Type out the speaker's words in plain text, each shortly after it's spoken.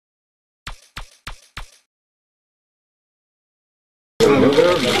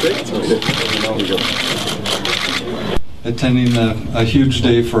Attending a huge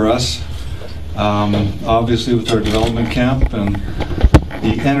day for us, obviously with our development camp and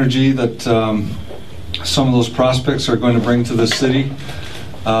the energy that some of those prospects are going to bring to the city.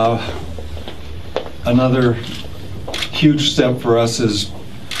 Another huge step for us is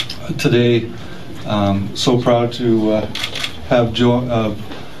today. So proud to have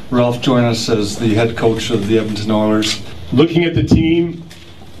Ralph join us as the head coach of the Edmonton Oilers. Looking at the team,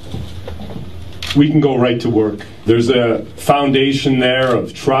 we can go right to work. There's a foundation there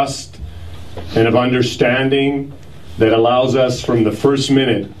of trust and of understanding that allows us from the first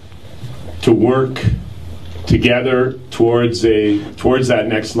minute to work together towards that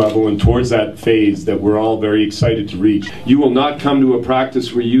next level and towards that phase that we're all very excited to reach. You will not come to a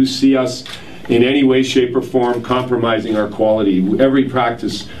practice where you see us in any way, shape, or form compromising our quality. Every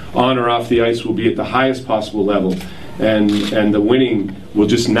practice on or off the ice will be at the highest possible level, and the winning will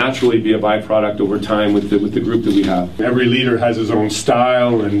just naturally be a byproduct over time with the group that we have. Every leader has his own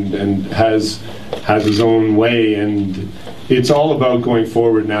style and has his own way, and it's all about going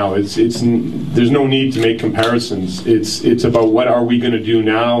forward now. There's no need to make comparisons. It's about what are we going to do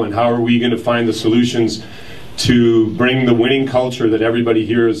now, and how are we going to find the solutions to bring the winning culture that everybody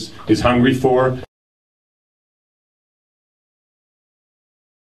here is hungry for.